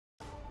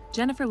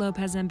Jennifer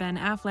Lopez and Ben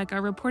Affleck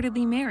are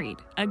reportedly married,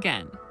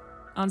 again.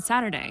 On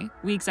Saturday,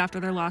 weeks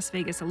after their Las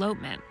Vegas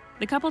elopement,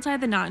 the couple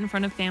tied the knot in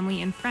front of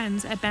family and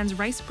friends at Ben's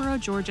Riceboro,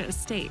 Georgia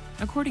estate,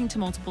 according to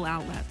multiple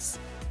outlets.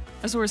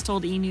 A source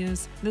told E!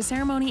 News, "The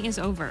ceremony is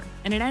over,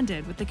 and it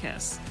ended with a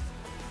kiss."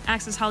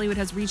 Access Hollywood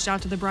has reached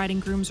out to the bride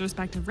and groom's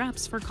respective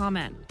reps for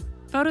comment.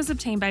 Photos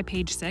obtained by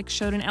Page Six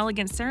showed an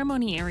elegant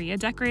ceremony area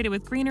decorated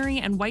with greenery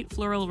and white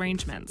floral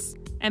arrangements,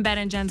 and Ben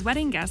and Jen's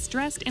wedding guests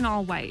dressed in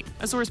all white.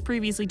 A source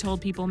previously told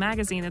People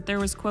magazine that there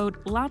was, quote,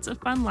 "lots of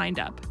fun lined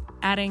up,"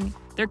 adding,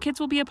 "their kids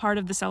will be a part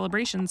of the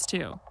celebrations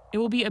too. It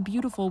will be a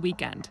beautiful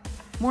weekend."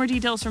 More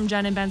details from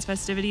Jen and Ben's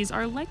festivities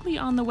are likely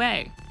on the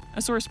way.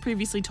 A source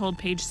previously told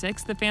Page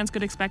Six that fans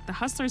could expect the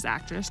Hustlers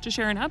actress to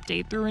share an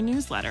update through a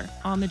newsletter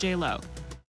on the JLo.